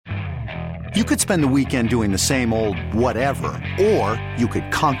You could spend the weekend doing the same old whatever, or you could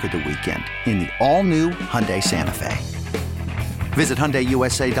conquer the weekend in the all-new Hyundai Santa Fe. Visit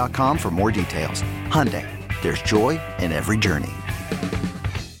HyundaiUSA.com for more details. Hyundai, there's joy in every journey.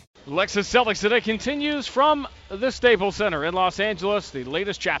 Lexus Celtics Today continues from the Staples Center in Los Angeles. The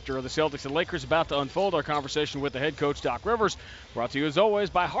latest chapter of the Celtics and Lakers about to unfold. Our conversation with the head coach, Doc Rivers, brought to you as always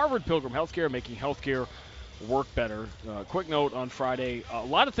by Harvard Pilgrim Healthcare, making healthcare work better. Quick note on Friday, a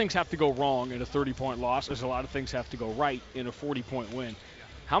lot of things have to go wrong in a 30-point loss. There's a lot of things have to go right in a 40-point win.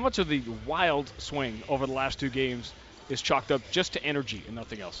 How much of the wild swing over the last two games is chalked up just to energy and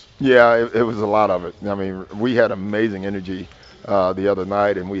nothing else? Yeah, it was a lot of it. I mean, we had amazing energy the other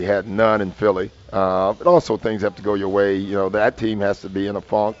night, and we had none in Philly. But also things have to go your way. You know, that team has to be in a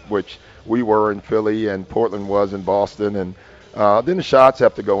funk, which we were in Philly and Portland was in Boston, and then the shots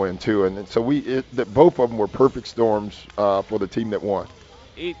have to go in too. And so both of them were perfect storms for the team that won.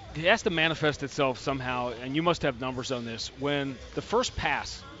 It has to manifest itself somehow, and you must have numbers on this. When the first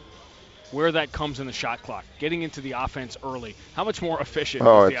pass, where that comes in the shot clock, getting into the offense early, how much more efficient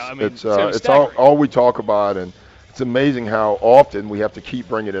is it's all we talk about, and it's amazing how often we have to keep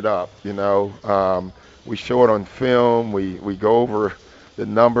bringing it up. You know, we show it on film, we go over the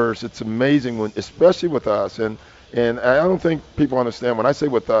numbers. It's amazing, especially with us, and I don't think people understand when I say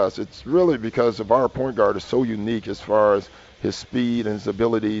with us, it's really because of our point guard is so unique as far as his speed and his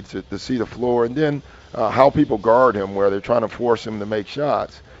ability to see the floor, and then how people guard him where they're trying to force him to make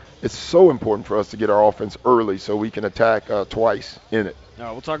shots. It's so important for us to get our offense early so we can attack twice in it.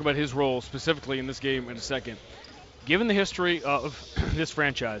 We'll talk about his role specifically in this game in a second. Given the history of this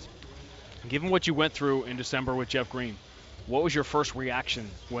franchise, given what you went through in December with Jeff Green, what was your first reaction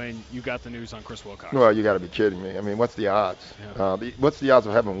when you got the news on Chris Wilcox? Well, you got to be kidding me. I mean, what's the odds? Yeah. What's the odds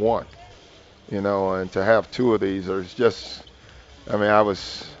of having one? You know, and to have two of these, there's just, I mean,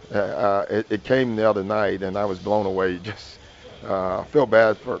 it came the other night, and I was blown away. Just feel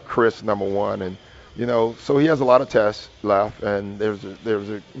bad for Chris, number one, and you know, so he has a lot of tests left, and there's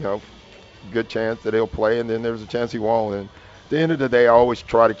a good chance that he'll play, and then there's a chance he won't. And at the end of the day, I always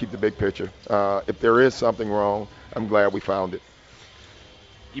try to keep the big picture. If there is something wrong, I'm glad we found it.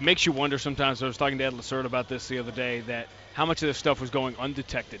 It makes you wonder sometimes. I was talking to Ed Lacerda about this the other day, that how much of this stuff was going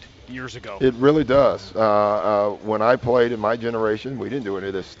undetected years ago. It really does. When I played in my generation, we didn't do any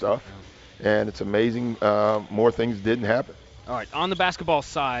of this stuff, and it's amazing more things didn't happen. All right, on the basketball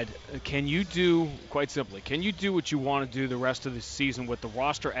side, can you do what you want to do the rest of the season with the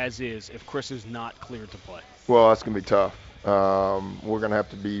roster as is if Chris is not cleared to play? Well, that's going to be tough. We're going to have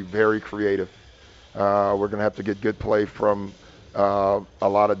to be very creative. We're going to have to get good play from a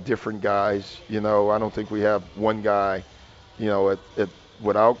lot of different guys. You know, I don't think we have one guy, you know,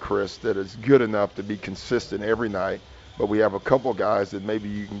 without Chris that is good enough to be consistent every night. But we have a couple guys that maybe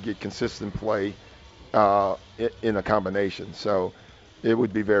you can get consistent play in a combination. So it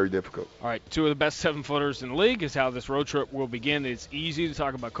would be very difficult. All right, two of the best 7-footers in the league is how this road trip will begin. It's easy to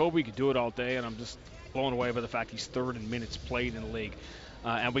talk about Kobe. You could do it all day, and I'm just blown away by the fact he's third in minutes played in the league.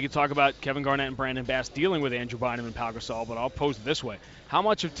 And we can talk about Kevin Garnett and Brandon Bass dealing with Andrew Bynum and Pau Gasol, but I'll pose it this way. How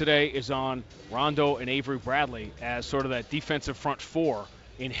much of today is on Rondo and Avery Bradley as sort of that defensive front four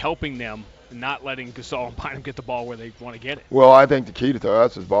in helping them, not letting Gasol and Bynum get the ball where they want to get it? Well, I think the key to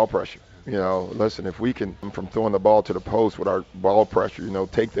us is ball pressure. You know, listen, if we can, from throwing the ball to the post with our ball pressure, you know,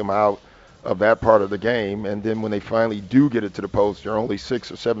 take them out of that part of the game, and then when they finally do get it to the post, there are only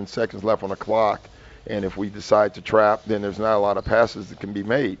 6 or 7 seconds left on the clock, and if we decide to trap, then there's not a lot of passes that can be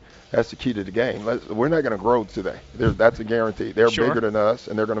made. That's the key to the game. We're not going to grow today. That's a guarantee. They're Sure. bigger than us,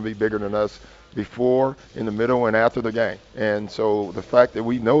 and they're going to be bigger than us before, in the middle, and after the game. And so the fact that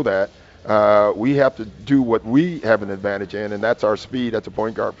we know that, we have to do what we have an advantage in, and that's our speed at the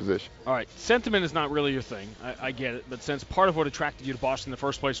point guard position. All right, sentiment is not really your thing. I get it. But since part of what attracted you to Boston in the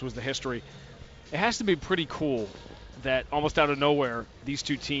first place was the history, it has to be pretty cool that almost out of nowhere these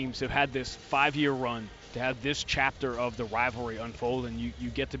two teams have had this 5-year run to have this chapter of the rivalry unfold, and you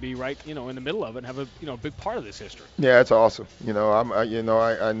get to be right, you know, in the middle of it and have a big part of this history. Yeah, it's awesome. You know,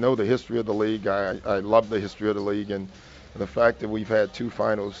 I know the history of the league. I love the history of the league, and the fact that we've had 2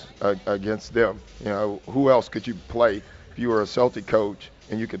 finals against them. You know, who else could you play if you were a Celtic coach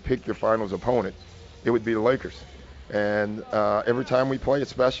and you could pick your finals opponent? It would be the Lakers. And every time we play,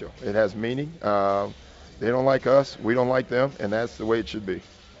 it's special. It has meaning. They don't like us, we don't like them, and that's the way it should be.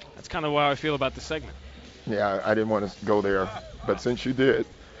 That's kind of how I feel about this segment. Yeah, I didn't want to go there, but since you did.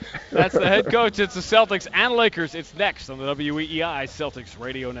 That's the head coach. It's the Celtics and Lakers. It's next on the WEEI Celtics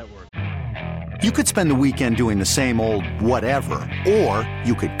Radio Network. You could spend the weekend doing the same old whatever, or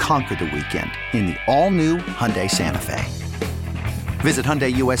you could conquer the weekend in the all-new Hyundai Santa Fe. Visit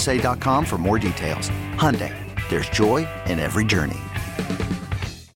HyundaiUSA.com for more details. Hyundai, there's joy in every journey.